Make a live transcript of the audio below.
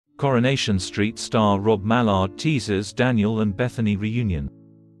Coronation Street star Rob Mallard teases Daniel and Bethany reunion.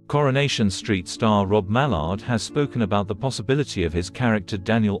 Coronation Street star Rob Mallard has spoken about the possibility of his character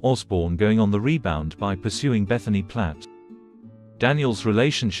Daniel Osborne going on the rebound by pursuing Bethany Platt. Daniel's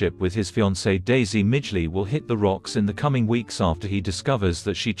relationship with his fiancée Daisy Midgley will hit the rocks in the coming weeks after he discovers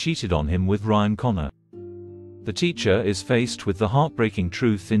that she cheated on him with Ryan Connor. The teacher is faced with the heartbreaking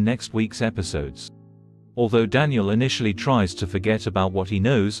truth in next week's episodes. Although Daniel initially tries to forget about what he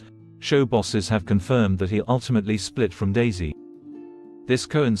knows, show bosses have confirmed that he'll ultimately split from Daisy. This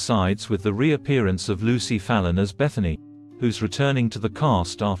coincides with the reappearance of Lucy Fallon as Bethany, who's returning to the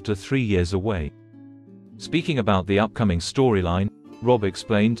cast after 3 years away. Speaking about the upcoming storyline, Rob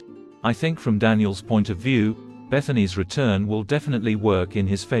explained, "I think from Daniel's point of view, Bethany's return will definitely work in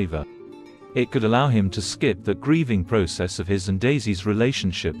his favor. It could allow him to skip that grieving process of his and Daisy's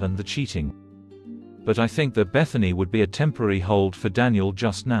relationship and the cheating. But I think that Bethany would be a temporary hold for Daniel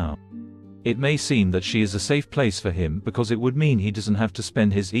just now. It may seem that she is a safe place for him because it would mean he doesn't have to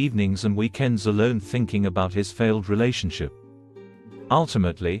spend his evenings and weekends alone thinking about his failed relationship.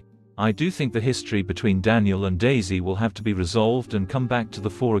 Ultimately, I do think the history between Daniel and Daisy will have to be resolved and come back to the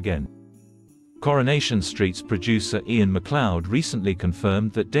fore again." Coronation Street's producer Ian McLeod recently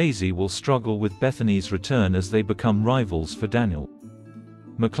confirmed that Daisy will struggle with Bethany's return as they become rivals for Daniel.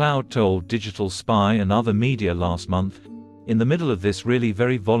 McLeod told Digital Spy and other media last month, "In the middle of this really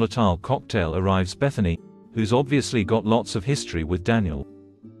very volatile cocktail arrives Bethany, who's obviously got lots of history with Daniel.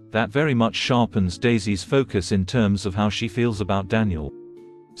 That very much sharpens Daisy's focus in terms of how she feels about Daniel.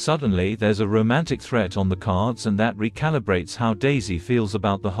 Suddenly there's a romantic threat on the cards and that recalibrates how Daisy feels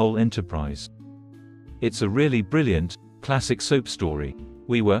about the whole enterprise. It's a really brilliant, classic soap story.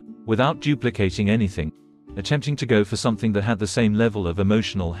 We were, without duplicating anything, attempting to go for something that had the same level of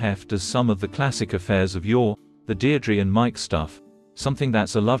emotional heft as some of the classic affairs of yore, the Deirdre and Mike stuff, something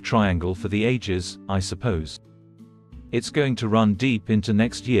that's a love triangle for the ages, I suppose. It's going to run deep into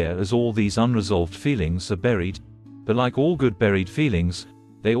next year as all these unresolved feelings are buried, but like all good buried feelings,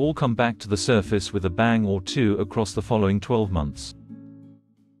 they all come back to the surface with a bang or two across the following 12 months.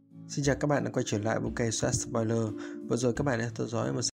 Xin chào các bạn đã quay trở lại với kênh Spoiler. Vừa rồi các bạn đã theo dõi một